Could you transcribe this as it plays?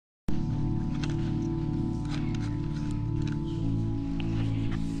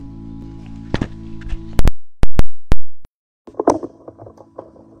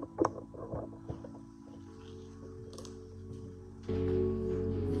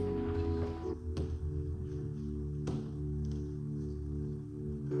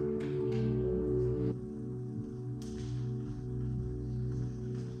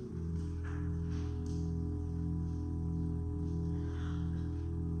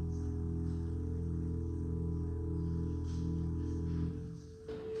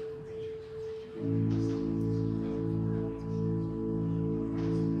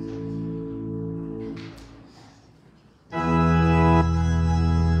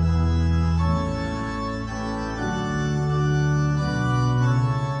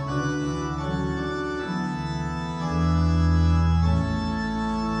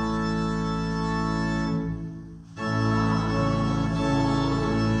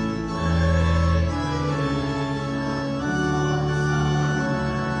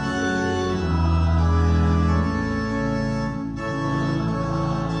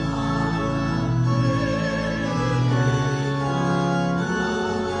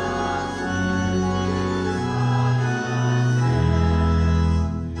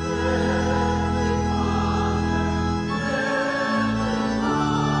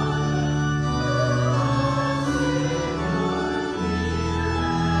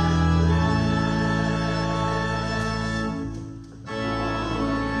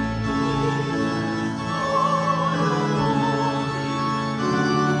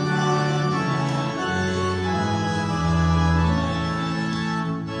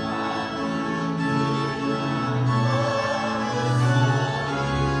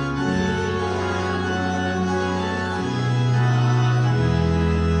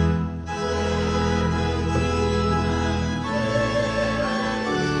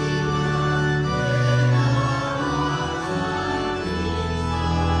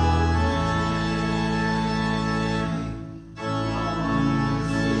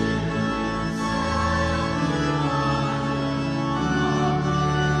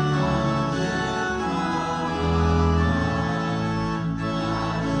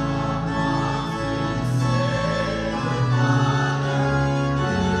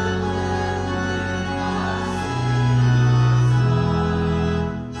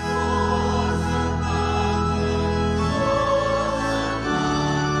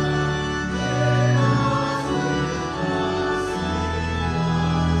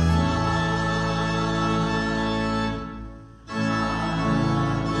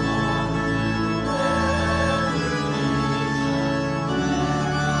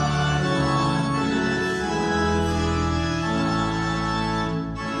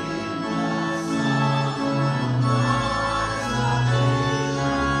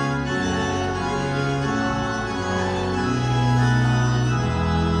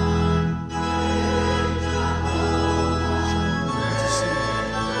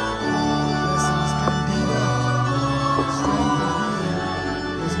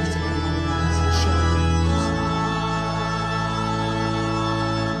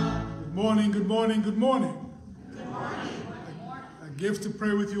morning, good morning. Good morning. A gift to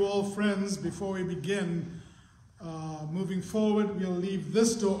pray with you all, friends, before we begin. Moving forward, we'll leave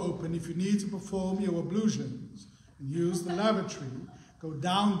this door open. If you need to perform your ablutions and use the lavatory, go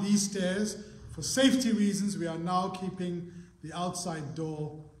down these stairs. For safety reasons, we are now keeping the outside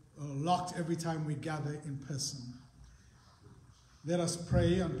door locked every time we gather in person. Let us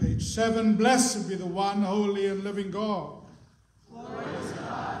pray on page 7. Blessed be the one holy and living God. Glory to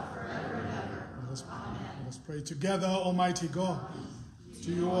God forever and ever. Let us pray together. Almighty God,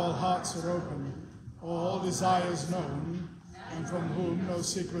 to you all hearts are open, all desires known, and from whom no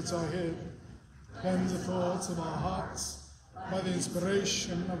secrets are hid. Cleanse the thoughts of our hearts by the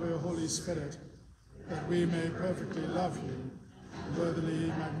inspiration of your Holy Spirit, that we may perfectly love you and worthily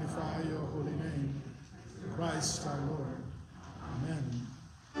magnify your holy name. Christ our Lord. Amen.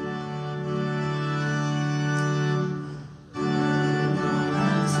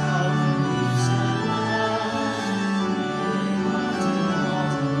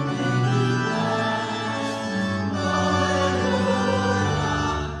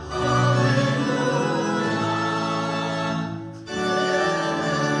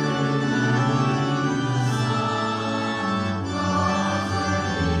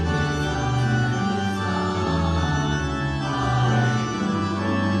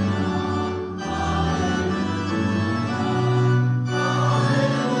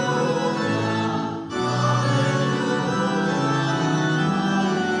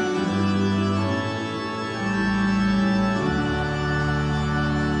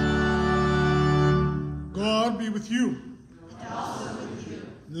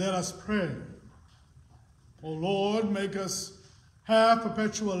 Let us pray. O Lord, make us have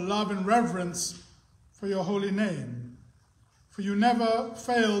perpetual love and reverence for your holy name. For you never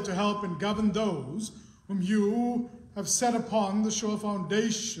fail to help and govern those whom you have set upon the sure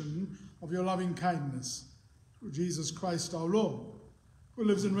foundation of your loving kindness. Through Jesus Christ our Lord, who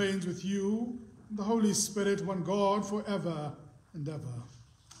lives and reigns with you, and the Holy Spirit, one God, forever and ever.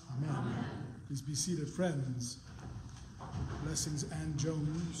 Amen. Amen. Please be seated, friends. Blessings, Ann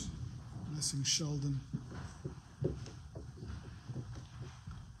Jones. Blessings, Sheldon.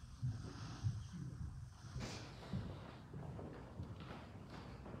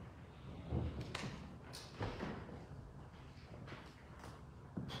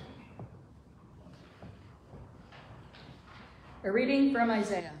 A reading from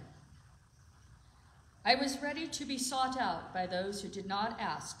Isaiah. I was ready to be sought out by those who did not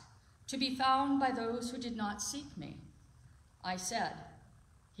ask, to be found by those who did not seek me. I said,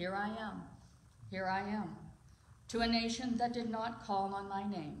 here I am, to a nation that did not call on my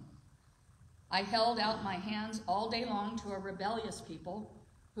name. I held out my hands all day long to a rebellious people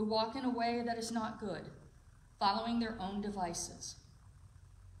who walk in a way that is not good, following their own devices.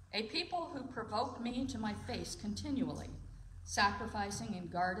 A people who provoke me to my face continually, sacrificing in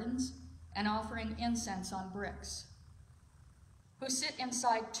gardens and offering incense on bricks, who sit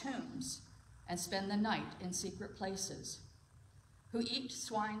inside tombs and spend the night in secret places, who eat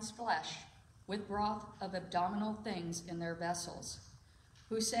swine's flesh with broth of abdominal things in their vessels,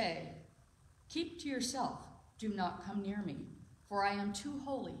 who say, keep to yourself, do not come near me, for I am too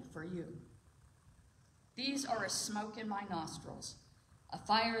holy for you. These are a smoke in my nostrils, a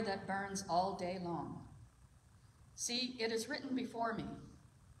fire that burns all day long. See, it is written before me,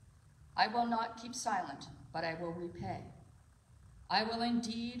 I will not keep silent, but I will repay. I will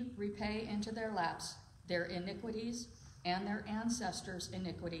indeed repay into their laps their iniquities and their ancestors'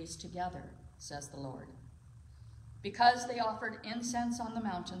 iniquities together, says the Lord. Because they offered incense on the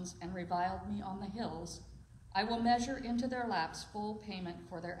mountains and reviled me on the hills, I will measure into their laps full payment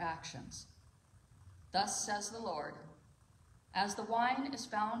for their actions. Thus says the Lord, as the wine is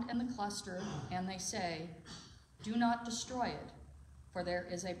found in the cluster, and they say, do not destroy it, for there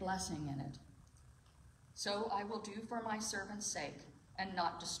is a blessing in it. So I will do for my servants' sake, and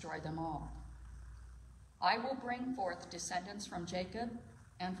not destroy them all. I will bring forth descendants from Jacob,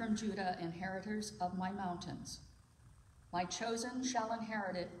 and from Judah inheritors of my mountains. My chosen shall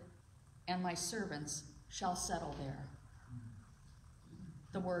inherit it, and my servants shall settle there.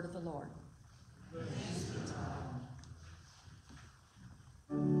 The word of the Lord. Praise be to God.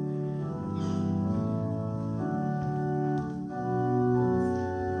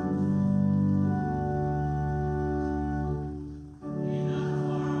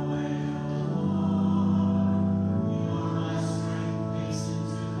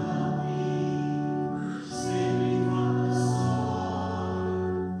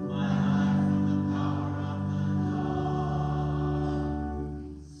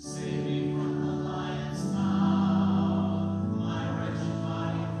 Save me from the lion's mouth.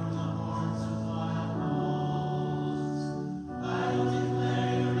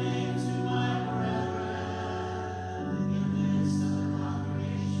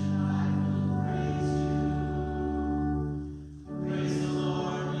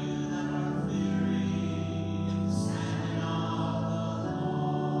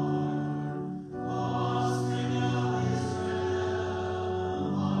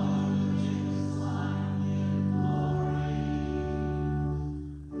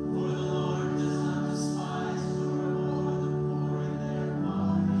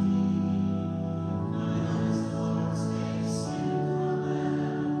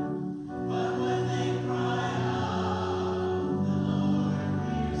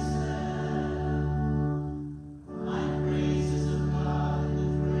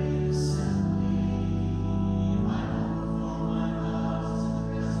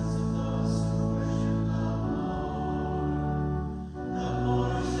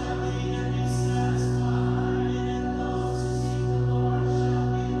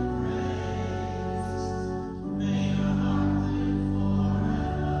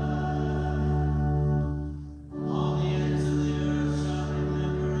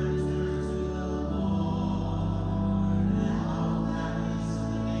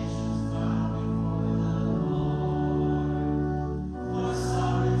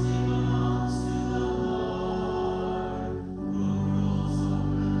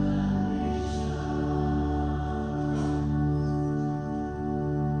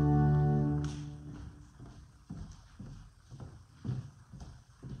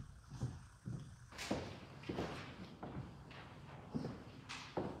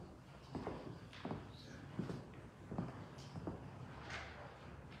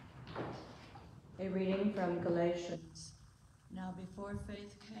 A reading from Galatians. Now before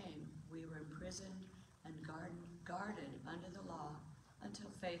faith came, we were imprisoned and guarded under the law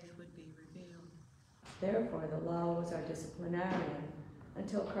until faith would be revealed. Therefore the law was our disciplinarian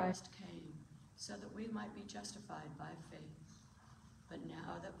until Christ Came, so that we might be justified by faith. But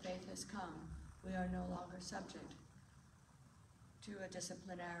now that faith has come, we are no longer subject to a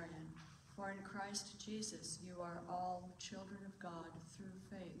disciplinarian. For in Christ Jesus you are all children of God through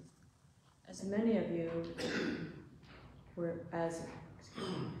faith. As many of you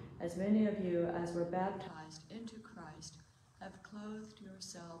as were baptized Into Christ have clothed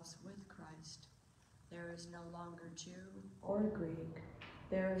yourselves with Christ. There is no longer Jew or Greek,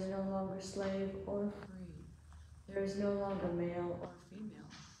 there is no longer slave or free. there is no longer male Or female,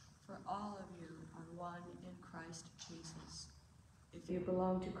 for all of you are one in Christ Jesus. If you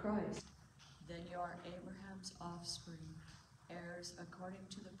belong to Christ, then you are Abraham's offspring, heirs according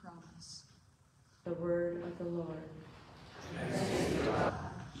to the promise. the word of the Lord.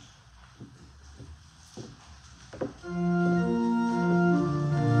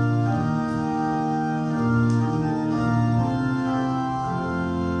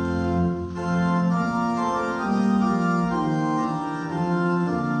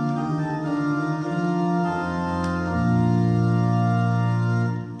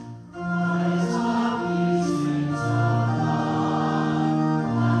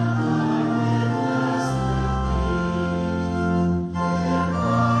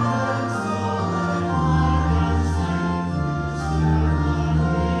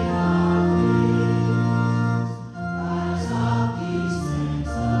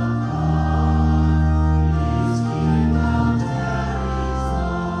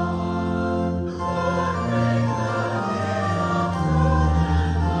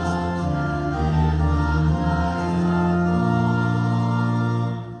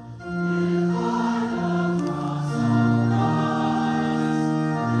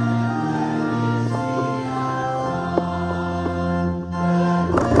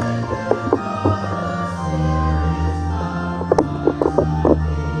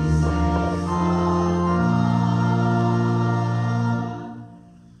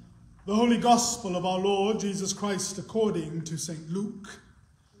 The Holy Gospel of our Lord Jesus Christ according to St. Luke.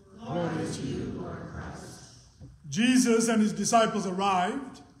 Glory to you, Lord Christ. Jesus and his disciples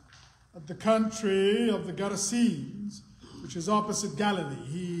arrived at the country of the Gerasenes, which is opposite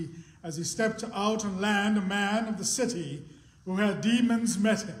Galilee. As he stepped out on land, a man of the city who had demons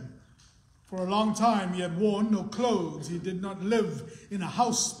met him. For a long time he had worn no clothes. He did not live in a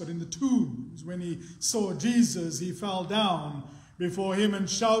house, but in the tombs. When he saw Jesus, he fell down before him and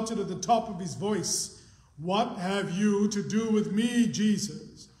shouted at the top of his voice, "What have you to do with me,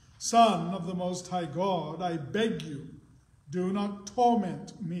 Jesus, Son of the Most High God? I beg you, do not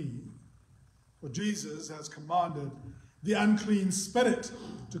torment me." For Jesus has commanded the unclean spirit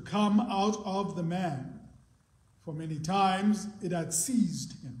to come out of the man. For many times it had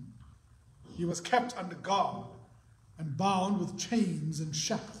seized him. He was kept under guard and bound with chains and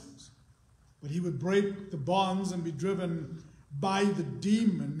shackles. But he would break the bonds and be driven by the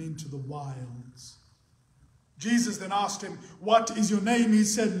demon into the wilds. Jesus then asked him, "What is your name?" He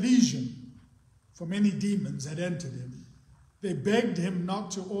said, "Legion," for many demons had entered him. They begged him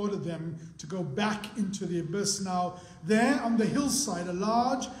not to order them to go back into the abyss. Now, there on the hillside, a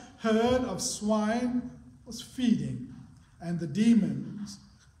large herd of swine was feeding, and the demons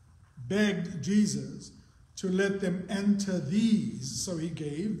begged Jesus to let them enter these, so he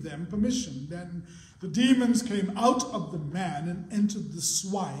gave them permission. Then the demons came out of the man and entered the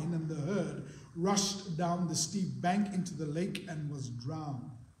swine, and the herd rushed down the steep bank into the lake and was drowned.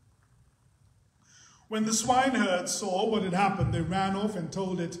 When the swineherd saw what had happened, they ran off and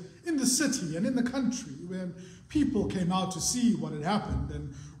told it in the city and in the country. When people came out to see what had happened,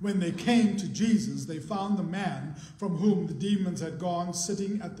 and when they came to Jesus, they found the man from whom the demons had gone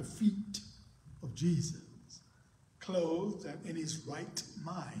sitting at the feet of Jesus, clothed and in his right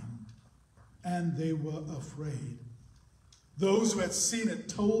mind, and they were afraid. Those who had seen it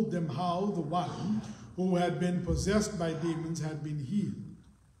told them how the one who had been possessed by demons had been healed.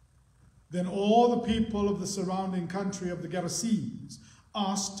 Then all the people of the surrounding country of the Gerasenes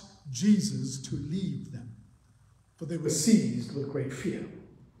asked Jesus to leave them, for they were seized with great fear.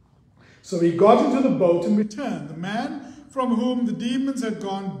 So he got into the boat and returned. The man from whom the demons had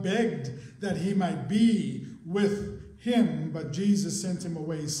gone begged that he might be with him, but Jesus sent him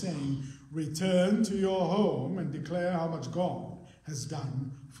away, saying, "Return to your home and declare how much God has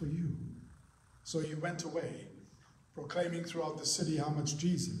done for you." So he went away, proclaiming throughout the city how much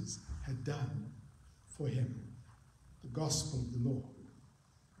Jesus had done for him. The Gospel of the Lord.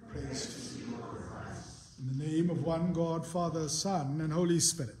 Praise to you, Lord. In the name of one God, Father, Son, and Holy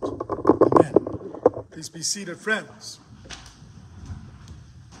Spirit. Amen. Please be seated, friends.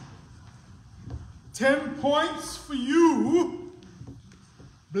 10 points for you.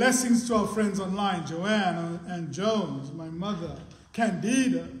 Blessings to our friends online, Joanne and Jones, my mother,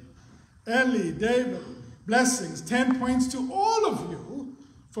 Candida, Ellie, David. Blessings. 10 points to all of you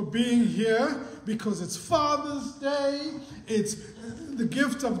for being here, because it's Father's Day. It's the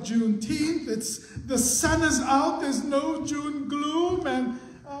gift of Juneteenth. The sun is out. There's no June gloom. And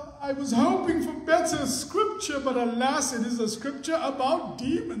I was hoping for better scripture, but alas, it is a scripture about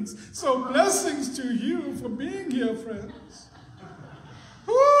demons. So blessings to you for being here, friends.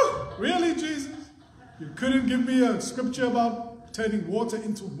 Whew, really, Jesus? You couldn't give me a scripture about turning water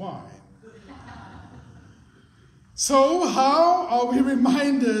into wine. So how are we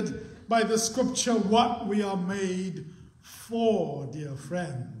reminded by the scripture what we are made for, dear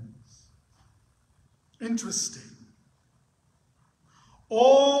friends? Interesting.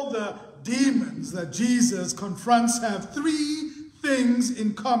 All the demons that Jesus confronts have 3 things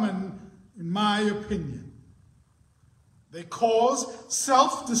in common, in my opinion. They cause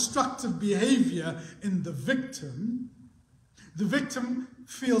self-destructive behavior in the victim. The victim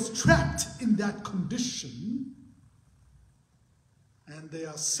feels trapped in that condition, and they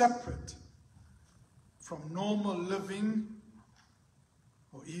are separate from normal living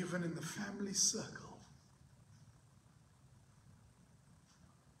or even in the family circle.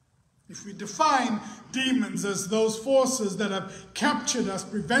 If we define demons as those forces that have captured us,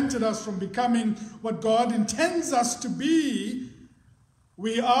 prevented us from becoming what God intends us to be,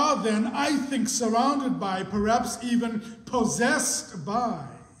 we are then, I think, surrounded by, perhaps even possessed by,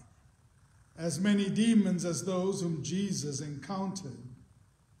 as many demons as those whom Jesus encountered.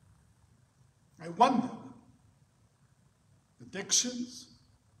 I wonder, addictions,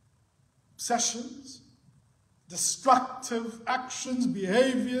 obsessions, destructive actions,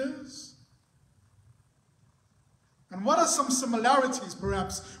 behaviors, and what are some similarities,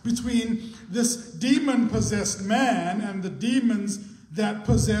 perhaps, between this demon-possessed man and the demons that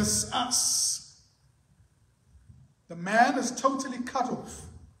possess us? The man is totally cut off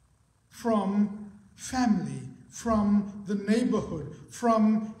from family, from the neighborhood,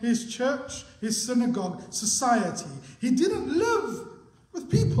 from his church, his synagogue, society. He didn't live with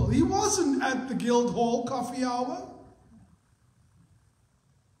people. He wasn't at the Guildhall coffee hour.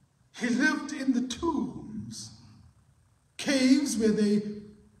 He lived in the tombs, caves where they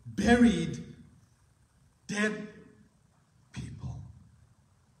buried dead people.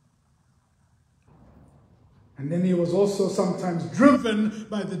 And then he was also sometimes driven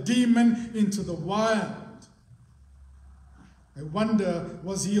by the demon into the wild. I wonder,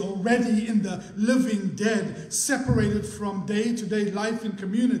 was he already in the living dead, separated from day-to-day life in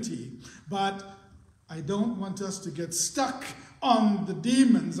community? But I don't want us to get stuck on the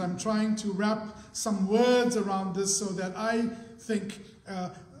demons. I'm trying to wrap some words around this so that I think,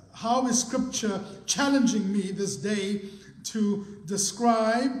 how is Scripture challenging me this day to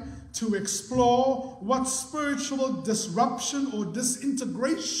describe, to explore what spiritual disruption or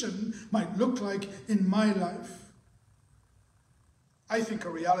disintegration might look like in my life? I think a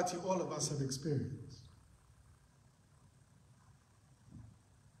reality all of us have experienced.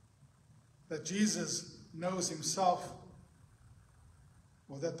 That Jesus knows himself,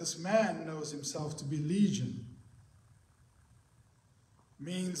 or that this man knows himself to be legion,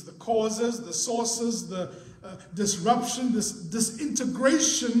 means the causes, the sources, the disruption, this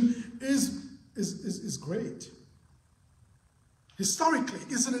disintegration is great. Historically,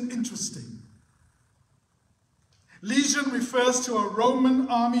 isn't it interesting? Legion refers to a Roman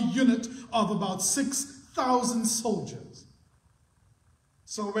army unit of about 6,000 soldiers.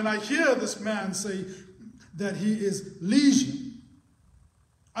 So when I hear this man say that he is legion,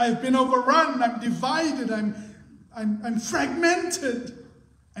 I've been overrun, I'm divided, I'm fragmented,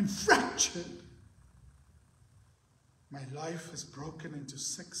 I'm fractured. My life is broken into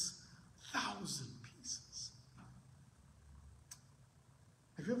 6,000 pieces.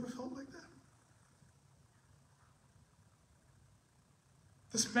 Have you ever felt like that?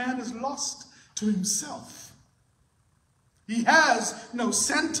 This man is lost to himself. He has no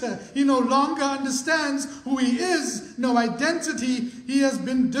center. He no longer understands who he is, no identity. He has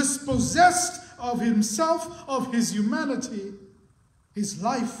been dispossessed of himself, of his humanity. His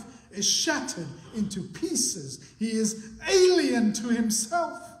life is shattered into pieces. He is alien to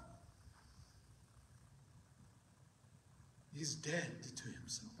himself. He's dead to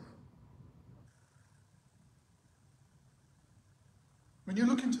himself. When you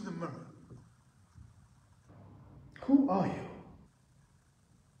look into the mirror, who are you?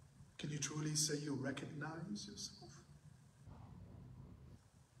 Can you truly say you recognize yourself?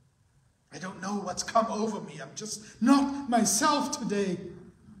 I don't know what's come over me. I'm just not myself today.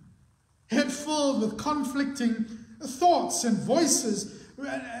 Head full with conflicting thoughts and voices.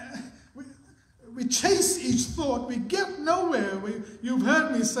 We chase each thought. We get nowhere. You've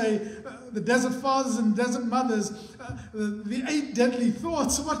heard me say the desert fathers and desert mothers, the 8 deadly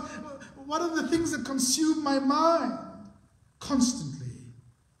thoughts. What are the things that consume my mind? Constantly,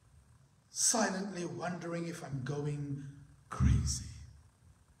 silently wondering if I'm going crazy.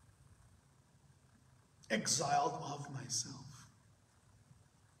 Exiled of myself.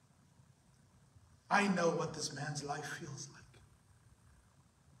 I know what this man's life feels like.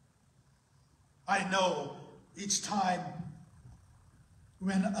 I know each time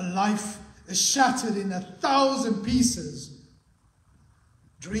when a life is shattered in 1,000 pieces,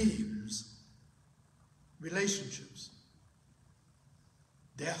 dreams, relationships,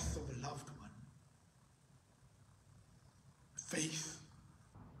 death of a loved one, faith,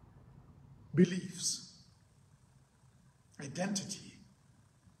 beliefs, identity.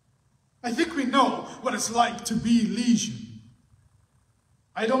 I think we know what it's like to be legion.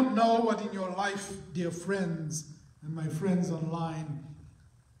 I don't know what in your life, dear friends and my friends online,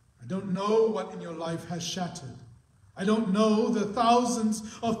 I don't know what in your life has shattered. I don't know the thousands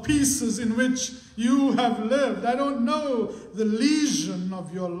of pieces in which you have lived. I don't know the legion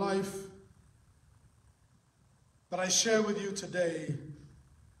of your life. But I share with you today,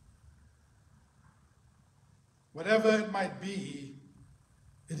 whatever it might be,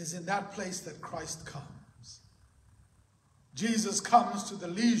 it is in that place that Christ comes. Jesus comes to the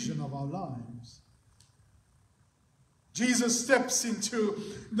legion of our lives. Jesus steps into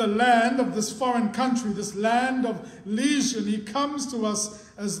the land of this foreign country, this land of legion. He comes to us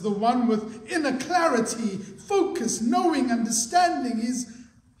as the one with inner clarity, focus, knowing, understanding.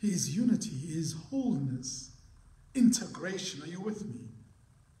 His unity, his wholeness, integration. Are you with me?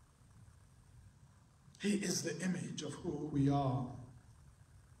 He is the image of who we are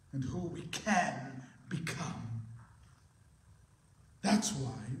and who we can become. That's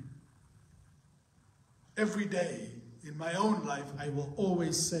why every day in my own life I will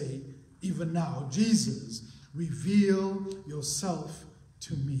always say, even now, Jesus, reveal yourself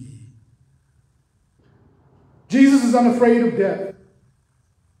to me. Jesus is unafraid of death.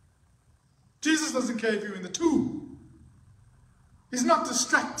 Jesus doesn't care if you're in the tomb. He's not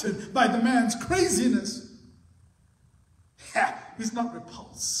distracted by the man's craziness. He's not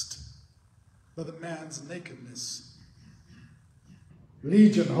repulsed by the man's nakedness.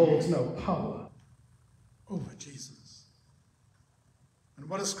 Legion holds no power over Jesus. And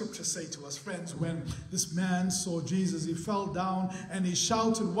what does Scripture say to us, friends? When this man saw Jesus, he fell down and he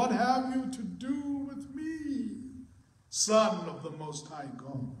shouted, "What have you to do with me, Son of the Most High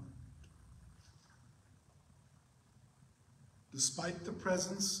God?" Despite the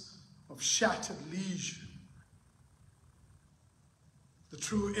presence of shattered legion, the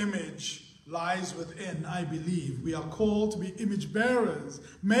true image lies within, I believe. We are called to be image bearers,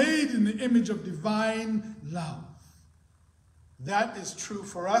 made in the image of divine love. That is true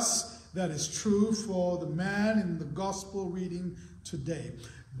for us. That is true for the man in the gospel reading today.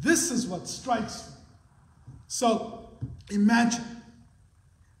 This is what strikes me. So, imagine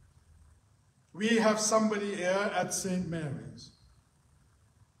we have somebody here at St. Mary's,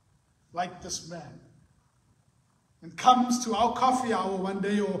 like this man, and comes to our coffee hour one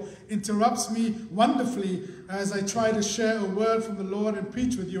day or interrupts me wonderfully as I try to share a word from the Lord and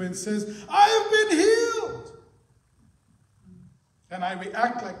preach with you and says, "I have been healed." And I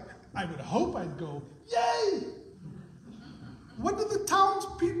react like I would hope I'd go, "Yay!" What do the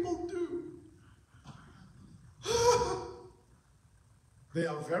townspeople do? They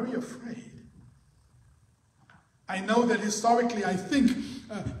are very afraid. I know that historically, I think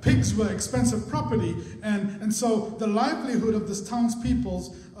pigs were expensive property, and so the livelihood of this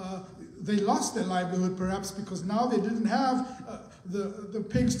townspeople, they lost their livelihood perhaps because now they didn't have the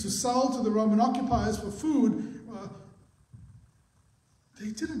pigs to sell to the Roman occupiers for food.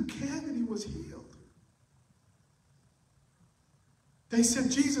 They didn't care that he was healed. They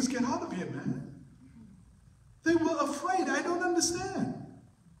said, "Jesus, get out of here, man." They were afraid. I don't understand.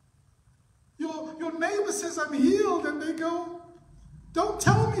 Your neighbor says, "I'm healed," and they go, "Don't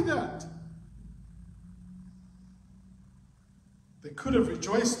tell me that." They could have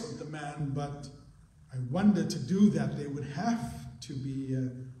rejoiced with the man, but I wonder to do that they would have to be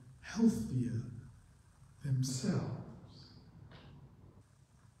healthier themselves.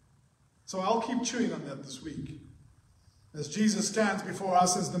 So I'll keep chewing on that this week, as Jesus stands before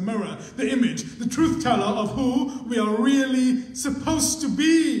us as the mirror, the image, the truth teller of who we are really supposed to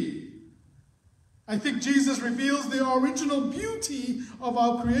be. I think Jesus reveals the original beauty of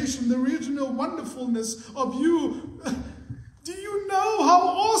our creation, the original wonderfulness of you. Do you know how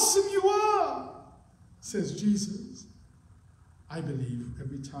awesome you are? Says Jesus. I believe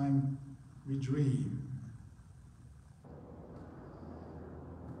every time we dream.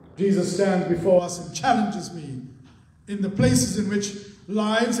 Jesus stands before us and challenges me in the places in which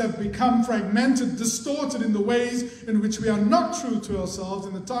lives have become fragmented, distorted in the ways in which we are not true to ourselves,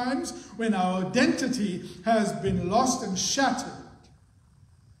 in the times when our identity has been lost and shattered.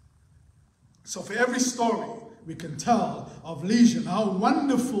 So for every story we can tell of lesion, how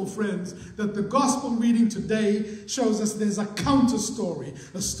wonderful, friends, that the gospel reading today shows us there's a counter story,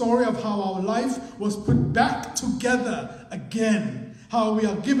 a story of how our life was put back together again, how we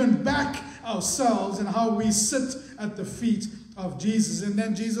are given back ourselves and how we sit at the feet of Jesus. And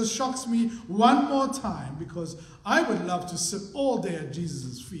then Jesus shocks me one more time, because I would love to sit all day at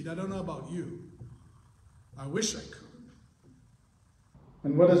Jesus' feet. I don't know about you. I wish I could.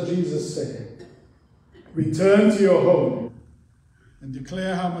 And what does Jesus say? Return to your home and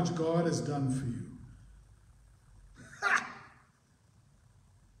declare how much God has done for you.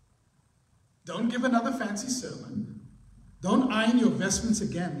 Don't give another fancy sermon. Don't iron your vestments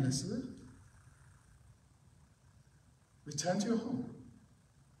again, Elizabeth. Return to your home.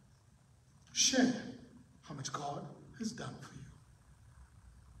 Share how much God has done for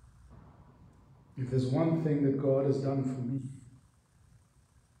you. If there's one thing that God has done for me,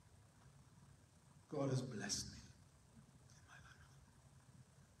 God has blessed me in my life.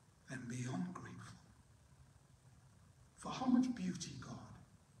 I'm beyond grateful for how much beauty God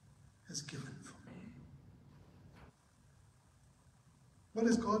has given for me. What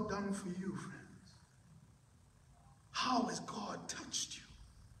has God done for you, friends? How has God touched you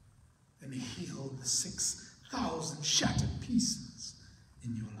and healed the 6,000 shattered pieces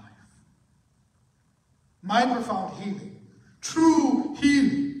in your life? My profound healing, true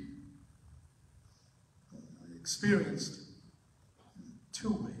healing, I experienced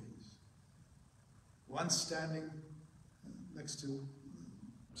two ways. One, standing next to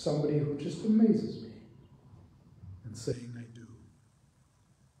somebody who just amazes me and saying, I do.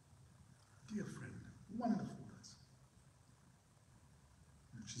 Dear friend, wonderful.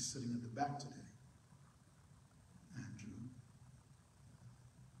 She's sitting at the back today, Andrew.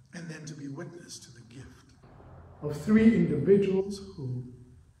 And then to be witness to the gift of three individuals who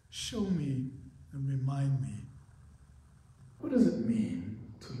show me and remind me, what does it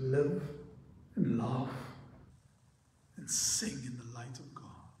mean to live and laugh and sing in the light of God?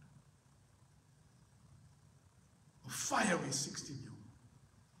 A fiery 16-year-old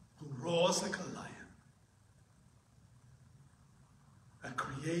who roars like a lion. A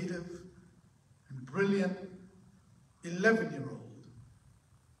creative and brilliant 11-year-old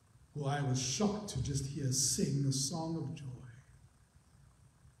who I was shocked to just hear sing a song of joy.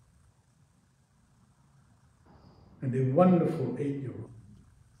 And a wonderful 8-year-old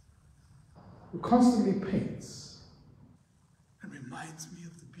who constantly paints and reminds me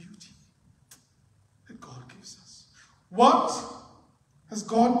of the beauty that God gives us. What has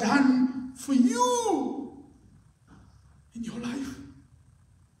God done for you in your life?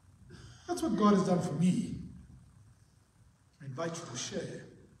 That's what God has done for me. I invite you to share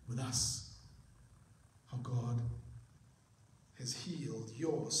with us how God has healed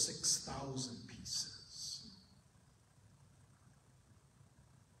your 6,000 pieces.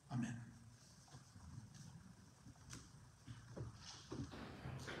 Amen.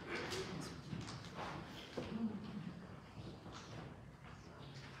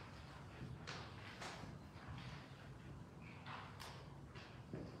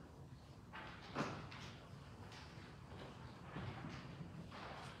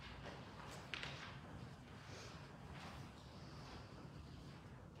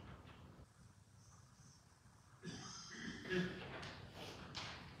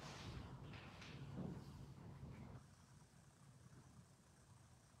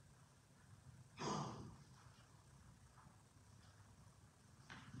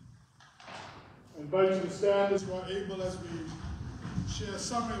 I invite you to stand as we are able as we share a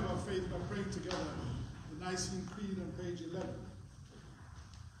summary of our faith by praying together the Nicene Creed on page 11.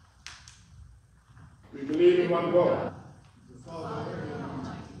 We believe in one God, the Father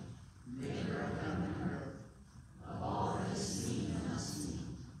Almighty, maker of heaven and earth, of all that is seen and unseen.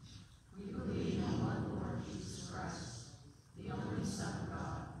 We believe in one Lord Jesus Christ, the only Son of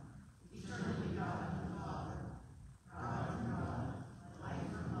God, eternally God and Father, God from God, light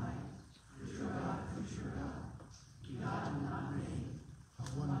from light, true God from true God, begotten, not made, of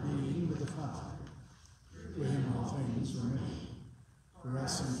one being with the Father. Through him all things were made, for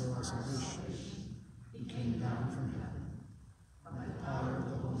us and for our salvation.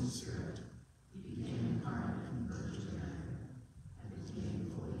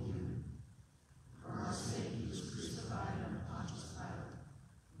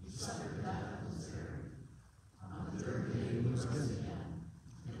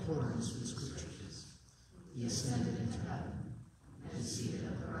 accordance with Scriptures. He ascended into heaven and is seated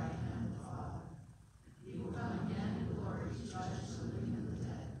at the right hand of the Father. He will come again in glory to judge the living and the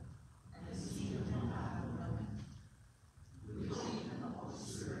dead, and his kingdom will have no end. We believe in the Holy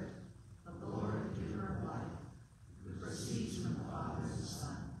Spirit, the Lord and giver of life, who proceeds from the Father and the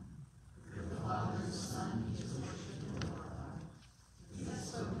Son. With the Father and the Son, he is worshipped and glorified. He has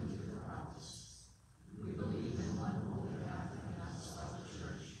spoken through the prophets. We believe in one holy Catholic and Apostolic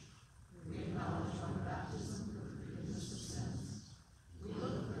Church. We acknowledge one baptism for the forgiveness of sins. We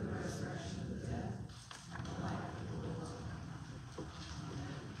look for the resurrection of the dead and the life of the world to come.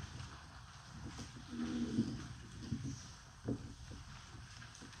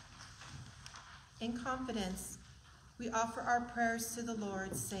 In confidence, we offer our prayers to the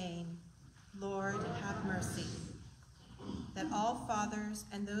Lord, saying, Lord, have mercy. That all fathers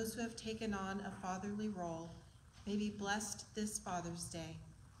and those who have taken on a fatherly role may be blessed this Father's Day.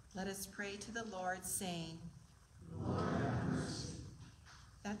 Let us pray to the Lord, saying, Lord, have mercy.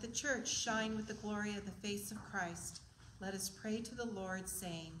 That the church shine with the glory of the face of Christ. Let us pray to the Lord,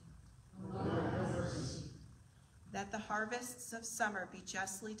 saying, Lord, have mercy. That the harvests of summer be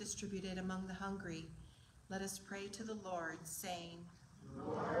justly distributed among the hungry. Let us pray to the Lord, saying,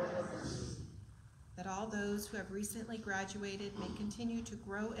 Lord, have mercy. That all those who have recently graduated may continue to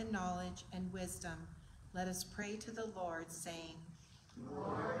grow in knowledge and wisdom. Let us pray to the Lord, saying,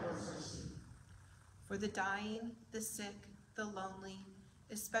 Lord, have mercy. For the dying, the sick, the lonely,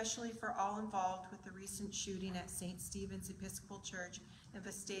 especially for all involved with the recent shooting at St. Stephen's Episcopal Church in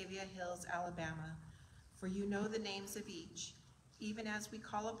Vestavia Hills, Alabama. For you know the names of each. Even as we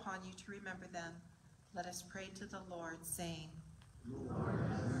call upon you to remember them, let us pray to the Lord, saying, Lord,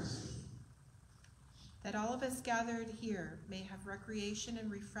 have mercy. That all of us gathered here may have recreation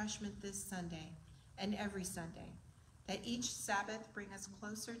and refreshment this Sunday and every Sunday, that each Sabbath bring us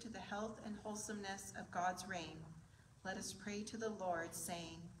closer to the health and wholesomeness of God's reign. Let us pray to the Lord,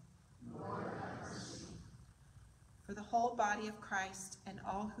 saying, Lord, have mercy. For the whole body of Christ and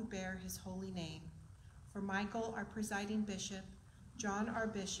all who bear his holy name, for Michael, our presiding bishop, John, our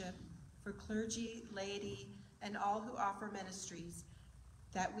bishop, for clergy, laity, and all who offer ministries,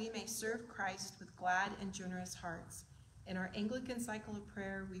 that we may serve Christ with glad and generous hearts. In our Anglican cycle of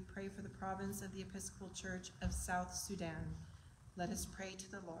prayer, we pray for the province of the Episcopal Church of South Sudan. Let us pray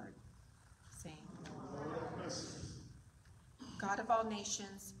to the Lord, saying, Lord, God of all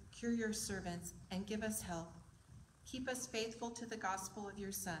nations, cure your servants and give us help. Keep us faithful to the gospel of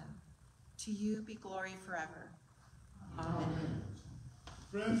your Son. To you be glory forever. Amen.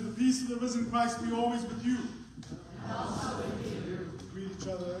 Friends, the peace of the risen Christ be always with you. And also with you. Greet each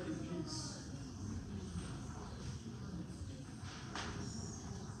other in peace.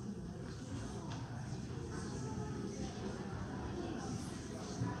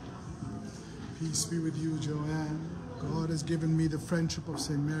 Peace be with you, Joanne. God has given me the friendship of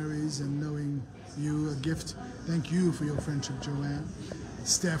St. Mary's and knowing you a gift. Thank you for your friendship, Joanne.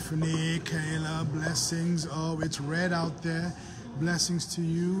 Stephanie, Kayla, blessings. Oh, it's red out there. Blessings to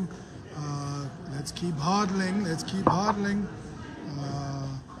you. Let's keep hodling. Let's keep hodling.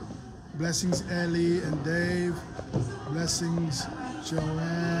 Blessings, Ellie and Dave. Blessings,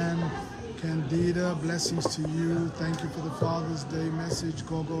 Joanne, Candida. Blessings to you. Thank you for the Father's Day message.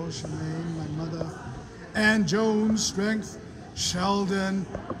 Gogo, Shemaine, my mother. Ann Jones, strength. Sheldon,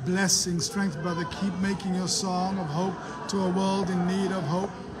 blessings. Strength, brother. Keep making your song of hope to a world in need of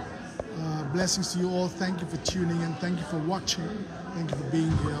hope. Blessings to you all. Thank you for tuning in. Thank you for watching. Thank you for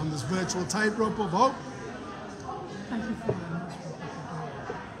being here on this virtual tightrope of hope. Thank you for the announcement.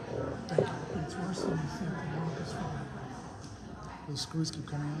 Thank you. It's worse than you think. The world is falling. Those screws keep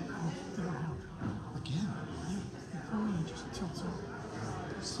coming out. They don't help. Again? Yeah, the phone just tilts over.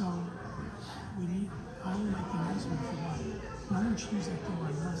 So we need, I will make the announcement for that. No one should use that door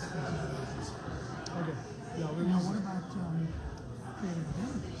unless there's a emergency. Okay. Yeah, we Now what about creative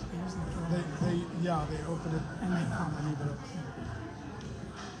identities? They use that door. they open it And they come. and leave it up.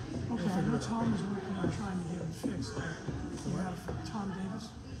 Okay, I know Tom is working on trying to get it fixed. You have Tom Davis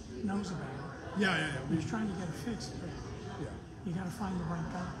knows about it. Yeah. He's trying to get it fixed, but Yeah. you got to find the right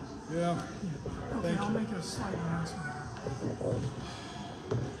guy. Yeah. Yeah. Okay, Thank I'll you. make a slight announcement.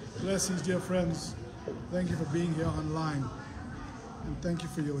 Blessings, dear friends. Thank you for being here online. And thank you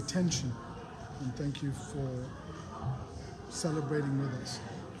for your attention. And thank you for celebrating with us.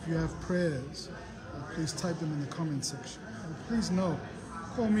 If you have prayers, please type them in the comment section. And please know,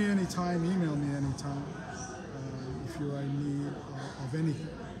 call me anytime, email me anytime if you are in need of anything.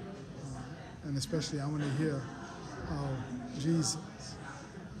 And especially I want to hear how Jesus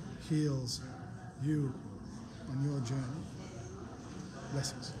heals you on your journey.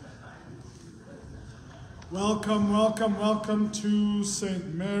 Blessings. Welcome, welcome, welcome to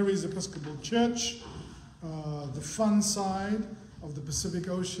St. Mary's Episcopal Church, the fun side of the Pacific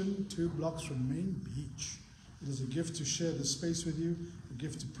Ocean, 2 blocks from Main Beach. It is a gift to share the space with you, a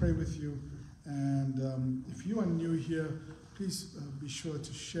gift to pray with you, and if you are new here, please be sure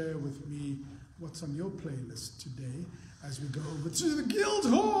to share with me what's on your playlist today as we go over to the Guild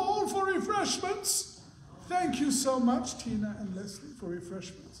Hall for refreshments. Thank you so much, Tina and Leslie, for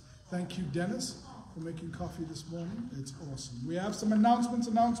refreshments. Thank you, Dennis, for making coffee this morning. It's awesome. We have some announcements.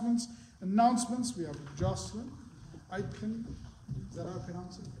 We have Jocelyn Aitken. Is that how I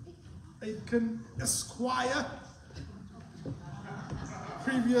pronounce it? Aitken Esquire.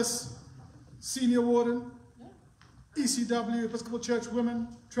 Previous senior warden, ECW, Episcopal Church Women,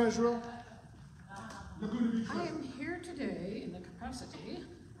 treasurer. I am here today in the capacity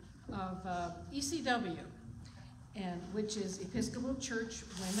of ECW, which is Episcopal Church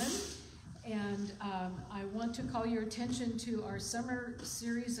Women. And I want to call your attention to our summer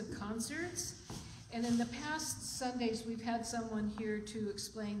series of concerts. And in the past Sundays, we've had someone here to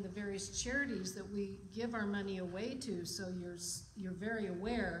explain the various charities that we give our money away to, so you're very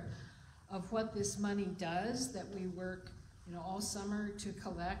aware of what this money does, that we work all summer to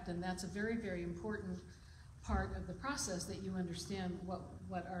collect, and that's a very, very important part of the process, that you understand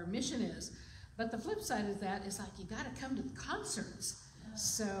what our mission is. But the flip side of that is, like, you got to come to the concerts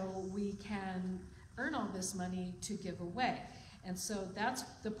so we can earn all this money to give away. And so that's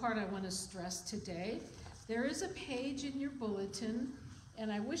the part I want to stress today. There is a page in your bulletin, and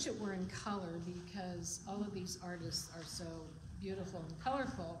I wish it were in color because all of these artists are so beautiful and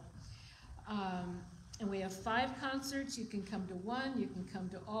colorful. And we have 5 concerts. You can come to one, you can come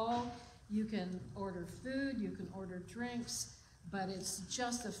to all, you can order food, you can order drinks, but it's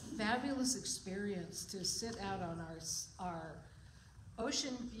just a fabulous experience to sit out on our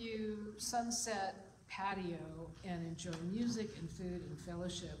ocean view sunset patio and enjoy music and food and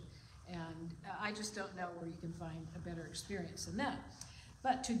fellowship. And I just don't know where you can find a better experience than that.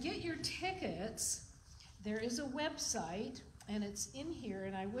 But to get your tickets, there is a website, and it's in here,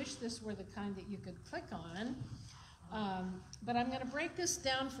 and I wish this were the kind that you could click on. But I'm going to break this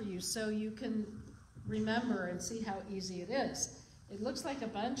down for you so you can remember and see how easy it is. It looks like a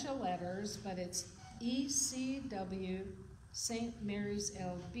bunch of letters, but it's ECW St. Mary's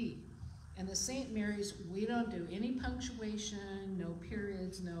LB. And the St. Mary's, we don't do any punctuation, no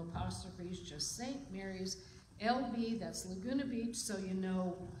periods, no apostrophes, just St. Mary's LB, that's Laguna Beach, so you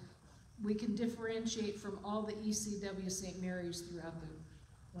know we can differentiate from all the ECW St. Mary's throughout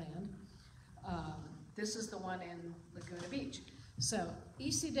the land. This is the one in Laguna Beach. So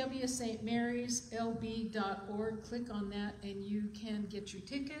ECW St. Mary's LB.org, click on that and you can get your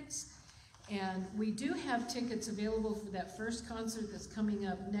tickets. And we do have tickets available for that first concert that's coming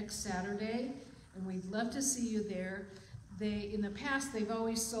up next Saturday, and we'd love to see you there. In the past, they've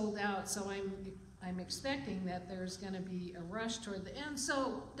always sold out, so I'm expecting that there's going to be a rush toward the end,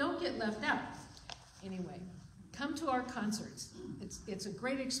 so don't get left out. Anyway, come to our concerts. It's a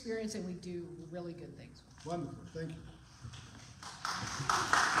great experience, and we do really good things. Wonderful, thank you.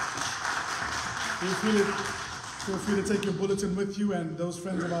 Feel free to take your bulletin with you, and those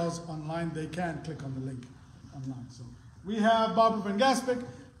friends of ours online, they can click on the link online. So we have Barbara Van Gaspik,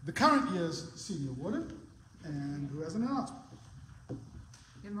 the current year's senior warden, and who has an announcement.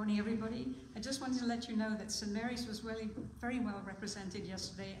 Good morning, everybody. I just wanted to let you know that St. Mary's was really very well represented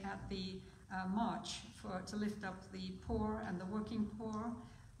yesterday at the march to lift up the poor and the working poor,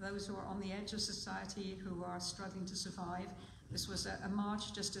 those who are on the edge of society, who are struggling to survive. This was a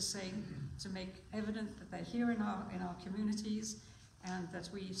march just to make evident that they're here in our communities and that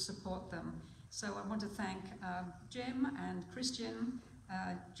we support them. So I want to thank Jim and Christian,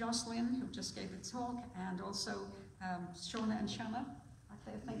 Jocelyn, who just gave the talk, and also Shauna and Shanna.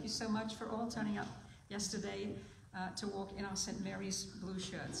 Thank you so much for all turning up yesterday to walk in our St. Mary's blue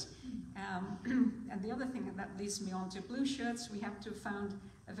shirts. And the other thing that leads me on to blue shirts, we have to found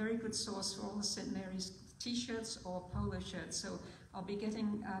a very good source for all the St. Mary's t-shirts or polo shirts. So I'll be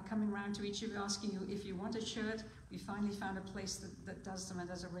coming around to each of you asking you if you want a shirt. We finally found a place that does them and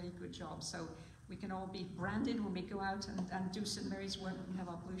does a really good job. So we can all be branded when we go out and do St. Mary's work. We can have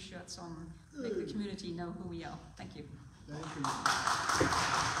our blue shirts on, make the community know who we are. Thank you. Thank you.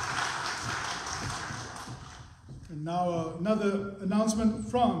 And now another announcement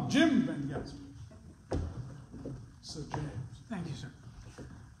from Jim Van Gaspik. So James. Thank you, sir.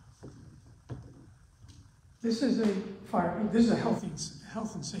 This is a health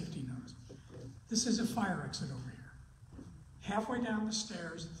and safety notice. This is a fire exit over here. Halfway down the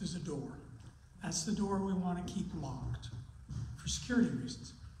stairs, there's a door. That's the door we want to keep locked for security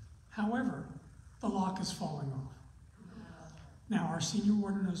reasons. However, the lock is falling off. Now, our junior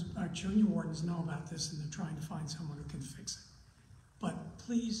wardens know about this, and they're trying to find someone who can fix it. But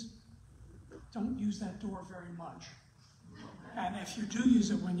please don't use that door very much. And if you do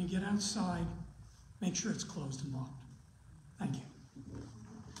use it when you get outside, make sure it's closed and locked. Thank you.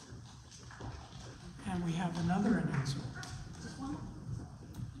 And we have another announcement.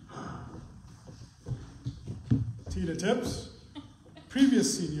 Tina Tips,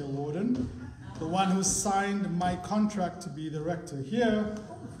 previous senior warden, the one who signed my contract to be the rector here.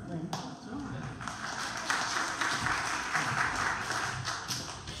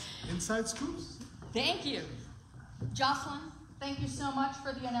 Inside scoops? Thank you. Jocelyn, thank you so much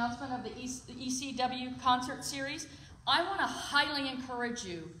for the announcement of the ECW concert series. I want to highly encourage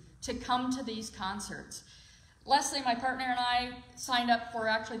you to come to these concerts. Leslie, my partner, and I signed up for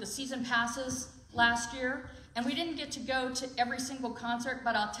actually the season passes last year, and we didn't get to go to every single concert,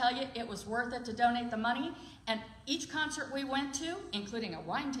 but I'll tell you, it was worth it to donate the money. And each concert we went to, including a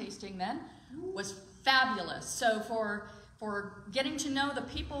wine tasting then, was fabulous. So for getting to know the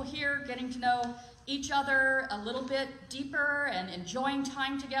people here, getting to know each other a little bit deeper and enjoying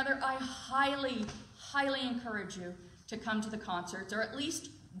time together, I highly, highly encourage you to come to the concerts, or at least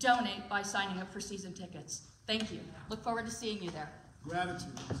donate by signing up for season tickets. Thank you. Look forward to seeing you there.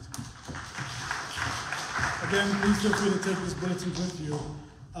 Gratitude. Again, please feel free to take this bulletin with you.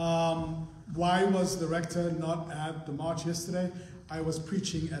 Why was the rector not at the march yesterday? I was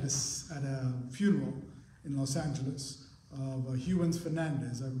preaching at a funeral in Los Angeles of Hewins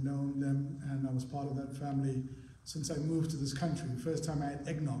Fernandez. I've known them, and I was part of that family since I moved to this country. The first time I had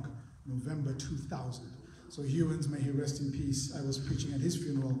eggnog, November 2000. So Hewins, may he rest in peace. I was preaching at his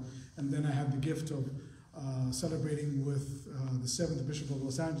funeral, and then I had the gift of celebrating with the 7th Bishop of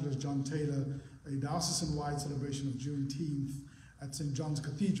Los Angeles, John Taylor, a diocesan-wide celebration of Juneteenth at St. John's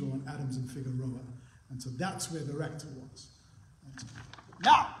Cathedral on Adams and Figueroa. And so that's where the rector was.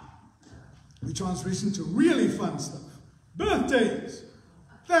 Now, we transition to really fun stuff. Birthdays,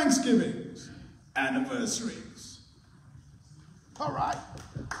 Thanksgivings, anniversaries. All right.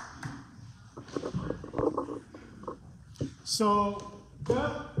 So,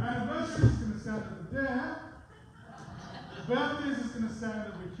 anniversary is going to stand over there. Birthdays is going to stand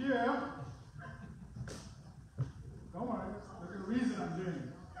over here. Don't worry, there's a reason I'm doing it.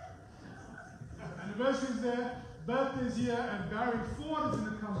 Anniversary is there, birthday's here, and Barry Ford is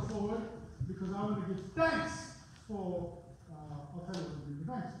going to come forward because I want to give thanks for, I'll tell you what I'm giving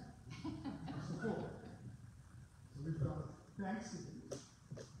thanks for. Support. So we've got Thanksgiving,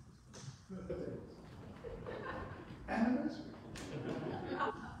 birthday, anniversary.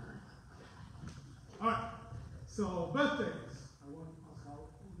 All right, so birthdays. I want to ask how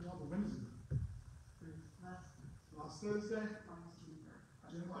the Wednesday. Last Thursday,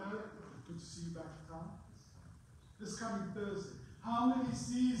 June 3rd. Good to see you back in town. This coming Thursday. How many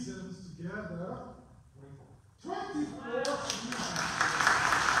seasons together? 24 seasons.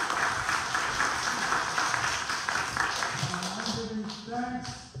 I'm giving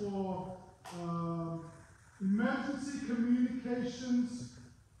thanks for emergency communications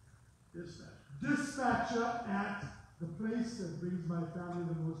dispatcher at the place that brings my family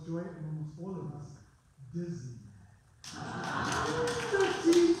the most joy and almost all of us, Disney.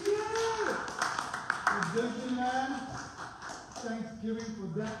 13 years! For Disneyland, Thanksgiving for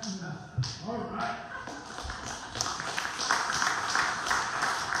that night. All right.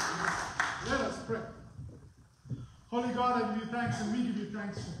 Let us pray. Holy God, I give you thanks, and we give you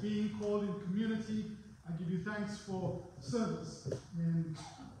thanks for being called in community. I give you thanks for service and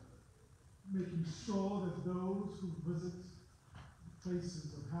making sure that those who visit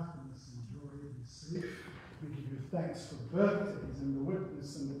places of happiness and joy be safe. We give you thanks for birthdays and the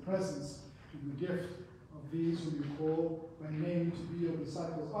witness and the presence and the gift of these whom you call by name to be your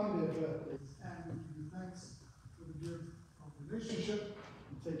disciples on their birthdays. And we give you thanks for the gift of relationship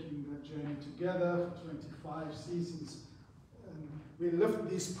and taking that journey together for 25 seasons. And we lift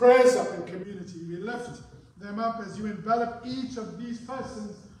these prayers up in community. We lift them up as you envelop each of these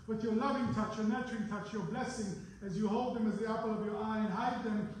persons with your loving touch, your nurturing touch, your blessing, as you hold them as the apple of your eye and hide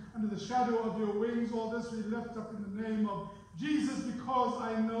them under the shadow of your wings. All this we lift up in the name of Jesus, because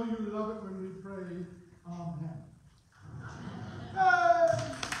I know you love it when we pray. Amen. Hey!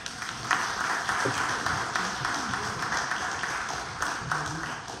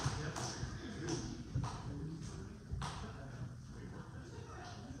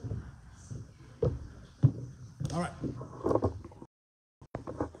 All right.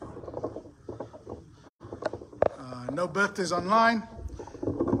 No birthdays online.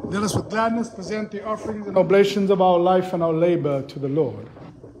 Let us with gladness present the offerings and oblations of our life and our labor to the Lord.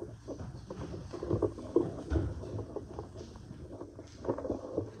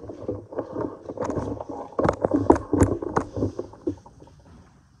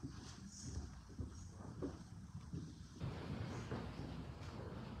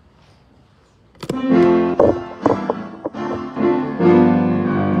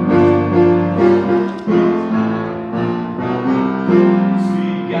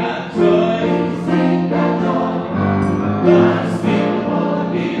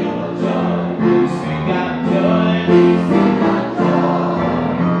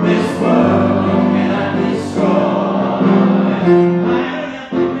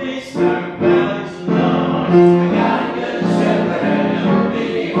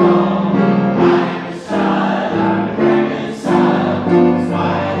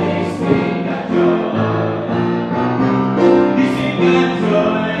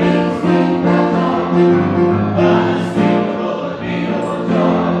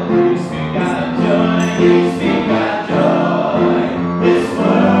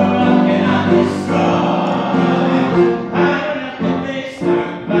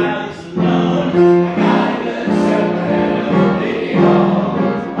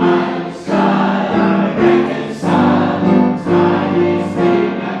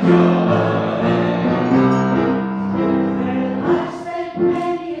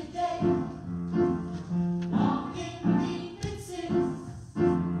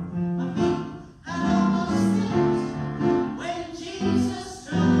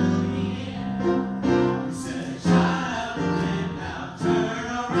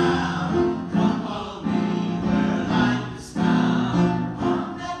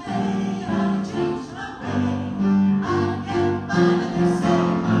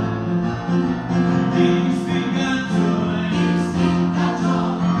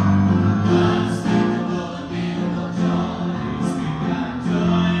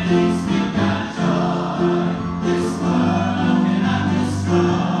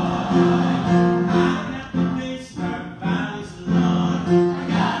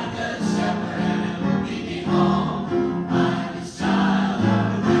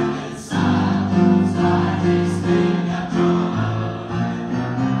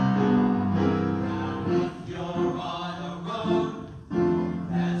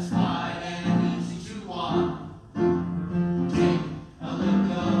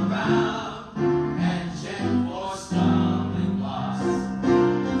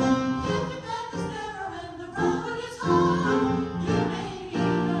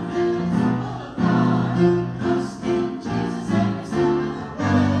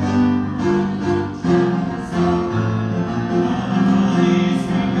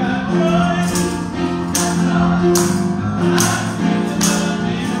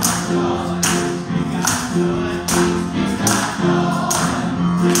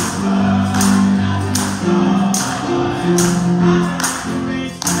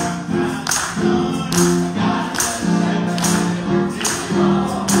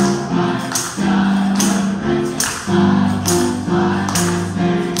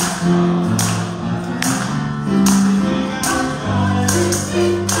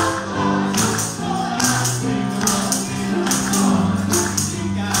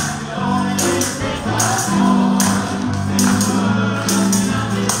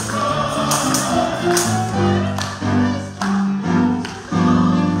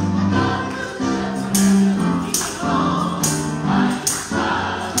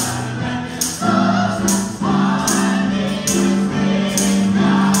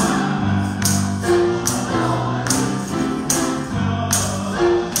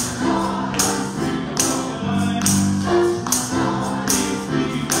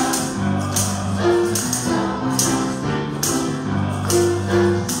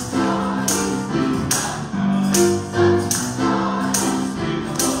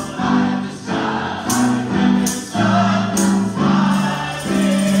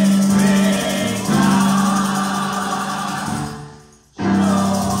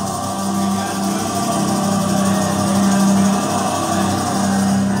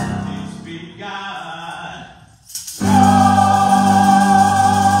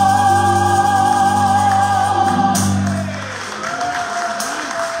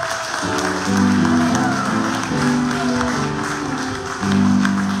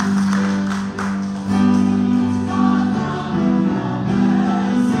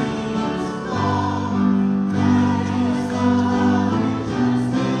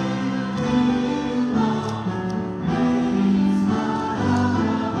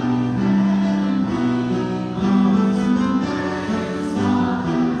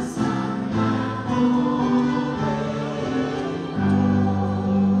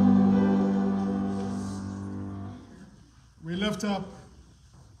 lift up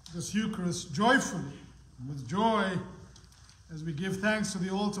this Eucharist joyfully, with joy, as we give thanks to the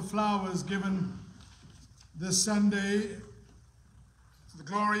altar flowers given this Sunday to the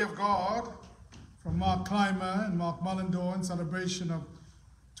glory of God from Mark Clymer and Mark Mullendore in celebration of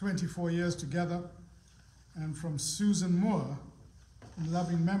 24 years together, and from Susan Moore in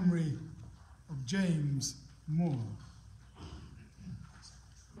loving memory of James Moore.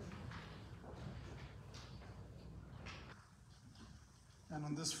 And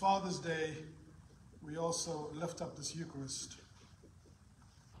on this Father's Day, we also lift up this Eucharist.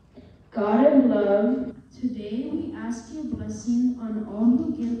 God of love, today we ask your blessing on all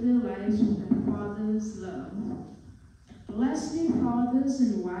who give their lives with their Father's love. Bless new fathers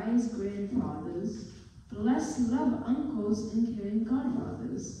and wise grandfathers. Bless love uncles and caring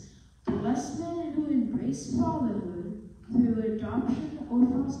godfathers. Bless men who embrace fatherhood through adoption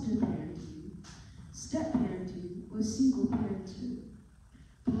or foster parenting, step parenting, or single parenthood.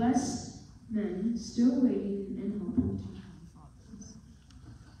 Bless men still waiting and hoping to become fathers.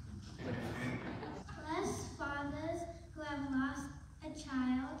 Bless fathers who have lost a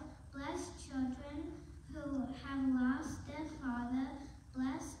child. Bless children who have lost their father.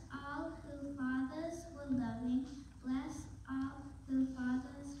 Bless all who fathers were loving. Bless all who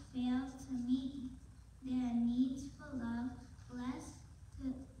fathers failed to meet their needs for love. Bless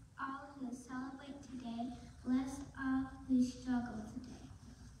all who celebrate today. Bless all who struggle today.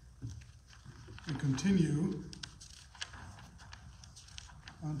 We continue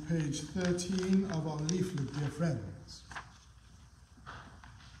on page 13 of our leaflet, dear friends.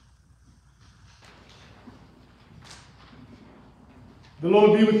 The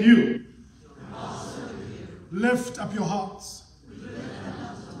Lord be with you. And also with you. Lift up your hearts. We lift them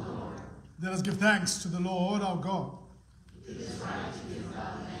up to the Lord. Let us give thanks to the Lord our God. It is right to give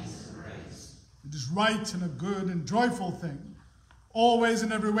God thanks and praise. It is right and a good and joyful thing, always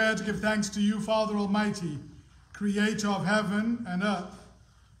and everywhere, to give thanks to you, Father Almighty, Creator of heaven and earth,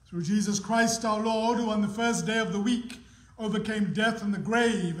 through Jesus Christ our Lord, who on the first day of the week overcame death and the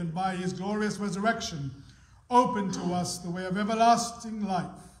grave, and by his glorious resurrection opened to us the way of everlasting life.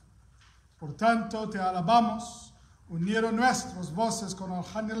 Por tanto, te alabamos, unieron nuestras voces con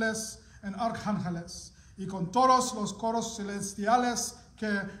ángeles en arcángeles, y con todos los coros celestiales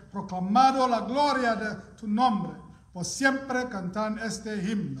que, proclamado la gloria de tu nombre, por siempre cantan este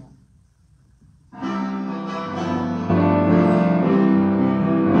himno.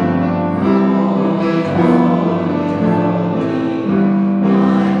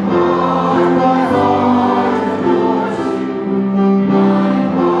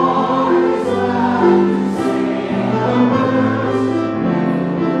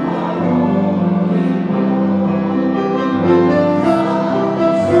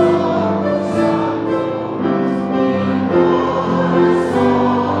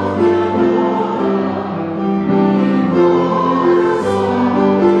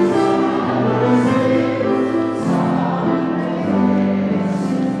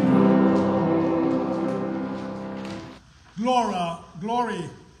 Glory,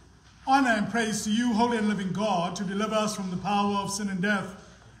 honor, and praise to you, holy and living God, to deliver us from the power of sin and death,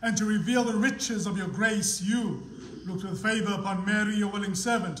 and to reveal the riches of your grace. You looked with favor upon Mary, your willing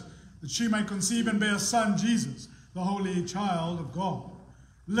servant, that she might conceive and bear a son, Jesus, the holy child of God.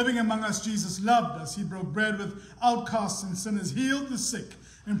 Living among us, Jesus loved us. He broke bread with outcasts and sinners, healed the sick,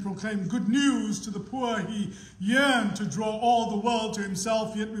 and proclaimed good news to the poor. He yearned to draw all the world to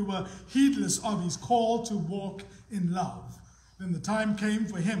himself, yet we were heedless of his call to walk in love. Then the time came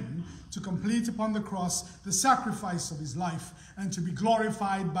for him to complete upon the cross the sacrifice of his life, and to be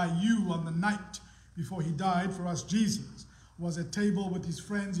glorified by you on the night before he died for us. Jesus was at table with his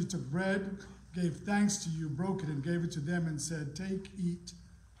friends. He took bread, gave thanks to you, broke it, and gave it to them, and said, "Take, eat.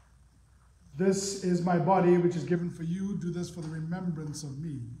 This is my body, which is given for you. Do this for the remembrance of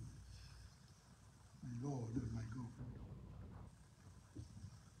me." My Lord and my God.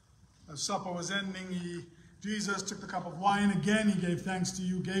 As supper was ending, Jesus took the cup of wine again. He gave thanks to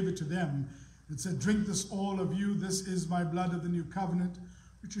you, gave it to them, and said, "Drink this, all of you. This is my blood of the new covenant,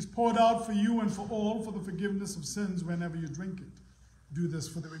 which is poured out for you and for all for the forgiveness of sins. Whenever you drink it, do this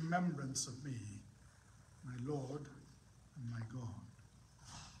for the remembrance of me, my Lord and my God."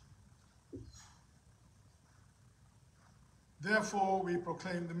 Therefore, we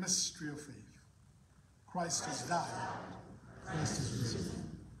proclaim the mystery of faith. Christ has died. Christ is risen.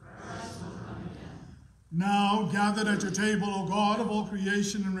 Now, gathered at your table, O God of all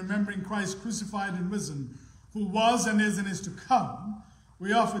creation, and remembering Christ crucified and risen, who was and is to come,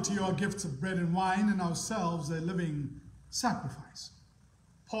 we offer to you our gifts of bread and wine, and ourselves a living sacrifice.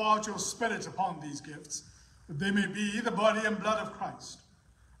 Pour out your Spirit upon these gifts, that they may be the body and blood of Christ.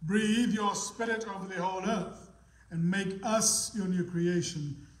 Breathe your Spirit over the whole earth, and make us your new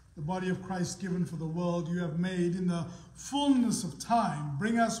creation, the body of Christ given for the world you have made in the fullness of time.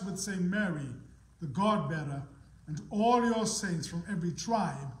 Bring us with St. Mary, the God-bearer, and all your saints from every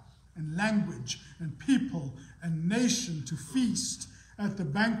tribe and language and people and nation to feast at the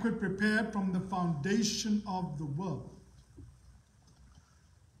banquet prepared from the foundation of the world.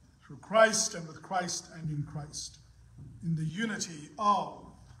 Through Christ and with Christ and in Christ, in the unity of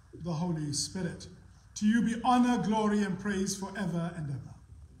the Holy Spirit, to you be honor, glory, and praise forever and ever.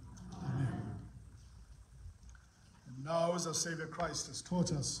 Amen. And now, as our Savior Christ has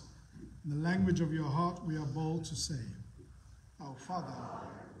taught us, in the language of your heart, we are bold to say, Our Father,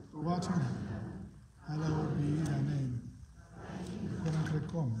 who art in heaven, hallowed be thy name. Koninklijk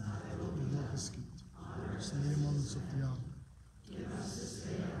kom, uw wil geschied, zoals in de hemel als op de aarde.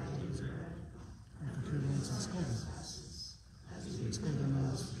 En vergeef ons onze schulden, als we schulden aan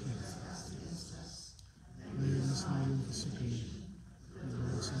ons vergeven. Leid ons niet in verzoeking, maar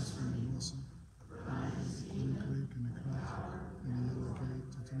leid ons van de boze. En het koninkrijk en de kracht en de heerlijkheid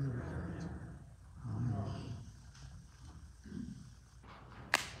tot in eeuwigheid. Amen.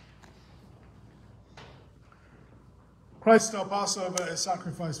 Christ our Passover is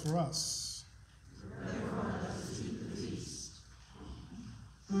sacrificed for us. Therefore, let us keep the feast.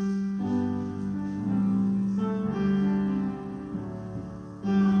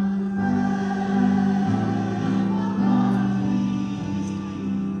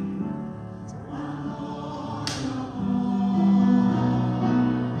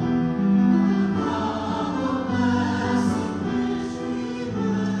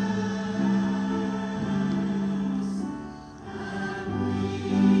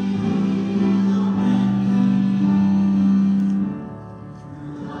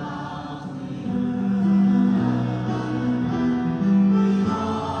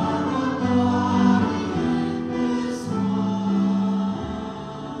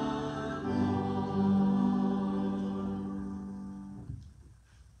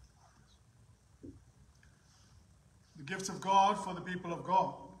 The gifts of God for the people of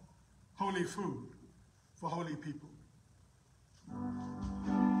God, holy food for holy people.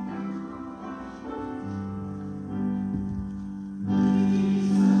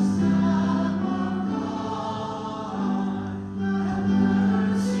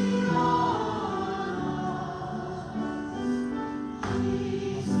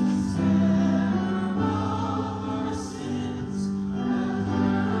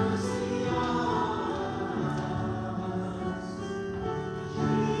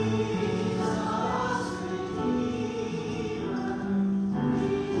 Jesus, redeem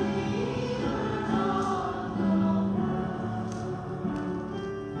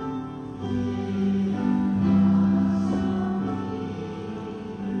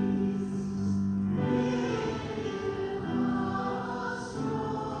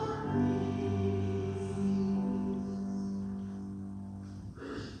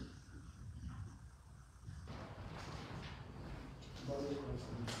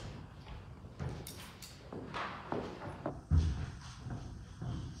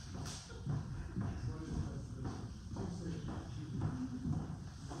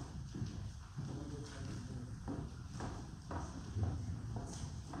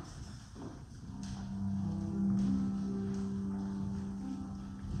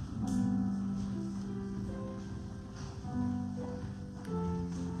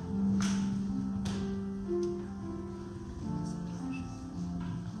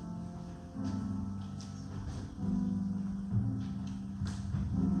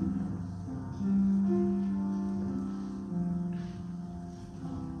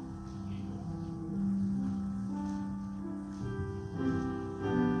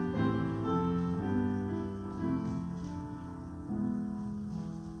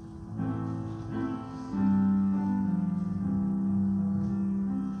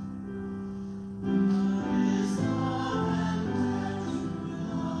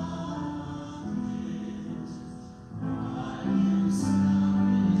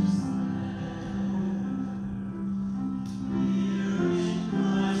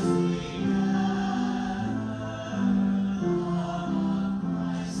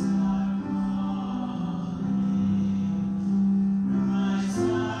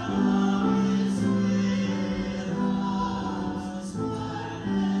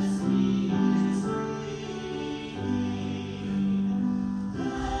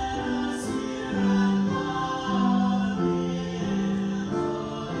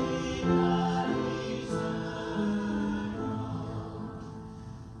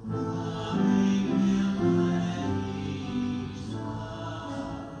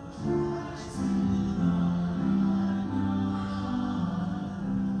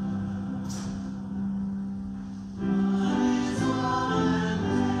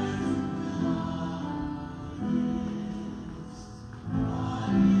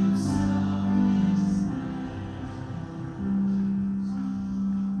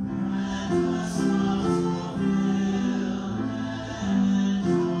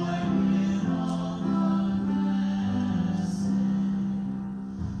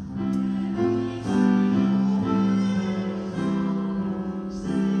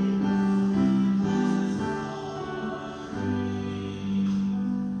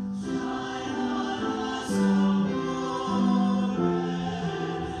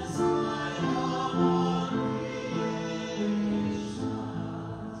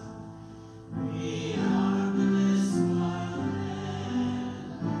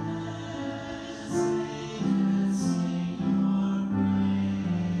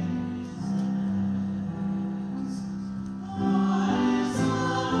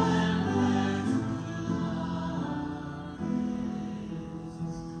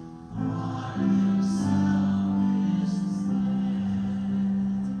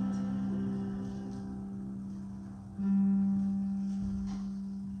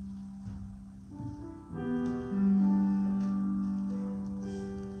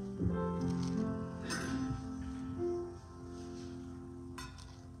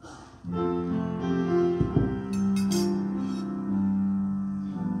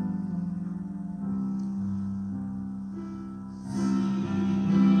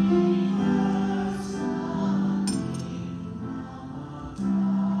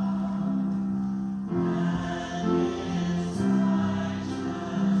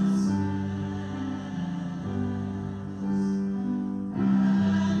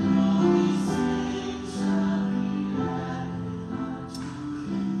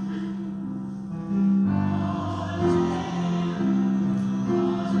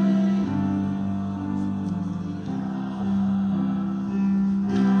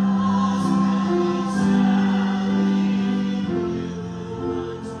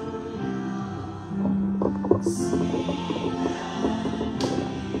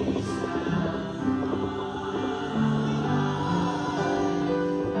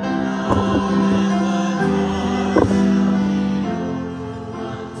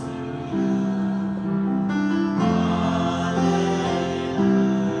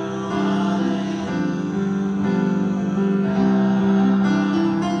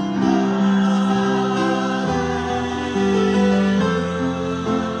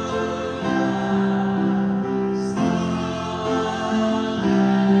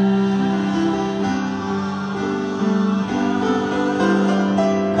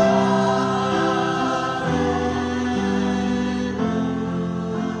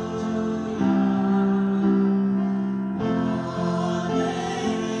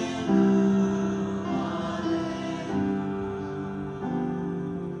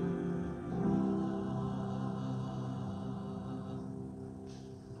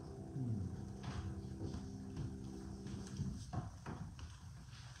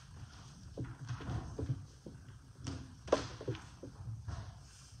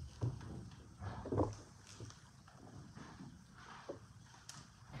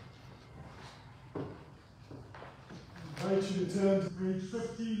invite you to turn to page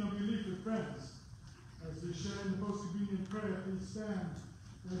 15 of your leaflet, friends. As we share in the post-communion prayer, please stand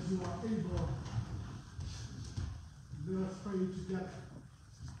as you are able. Let us pray together.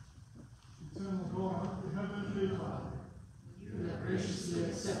 Eternal God, the Heavenly Father, you have graciously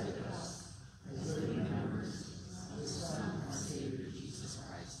accepted us as living members of the Son, our Savior, Jesus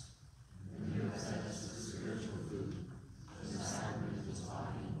Christ. And you have sent us the spiritual food, the sacrament of his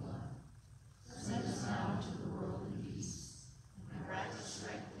body and blood. Send us now into the world in peace, and grant us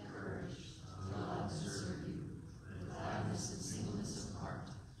strength and courage to love and serve you with gladness and singleness of heart.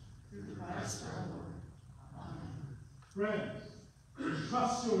 Through Christ our Lord. Amen. Friends,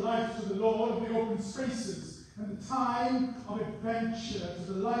 trust your life to the Lord of the open spaces and the time of adventure,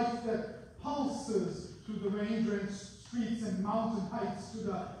 to the life that pulses through the rain-drenched streets and mountain heights, to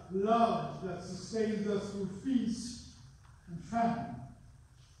the love that sustains us through feast and famine.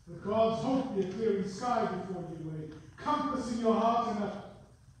 With God's hope be a clearing sky before you, a compass in your heart,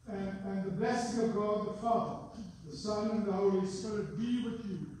 and the blessing of God the Father, the Son, and the Holy Spirit be with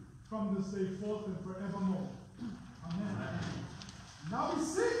you from this day forth and forevermore. Amen. Now we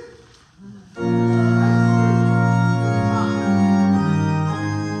sing.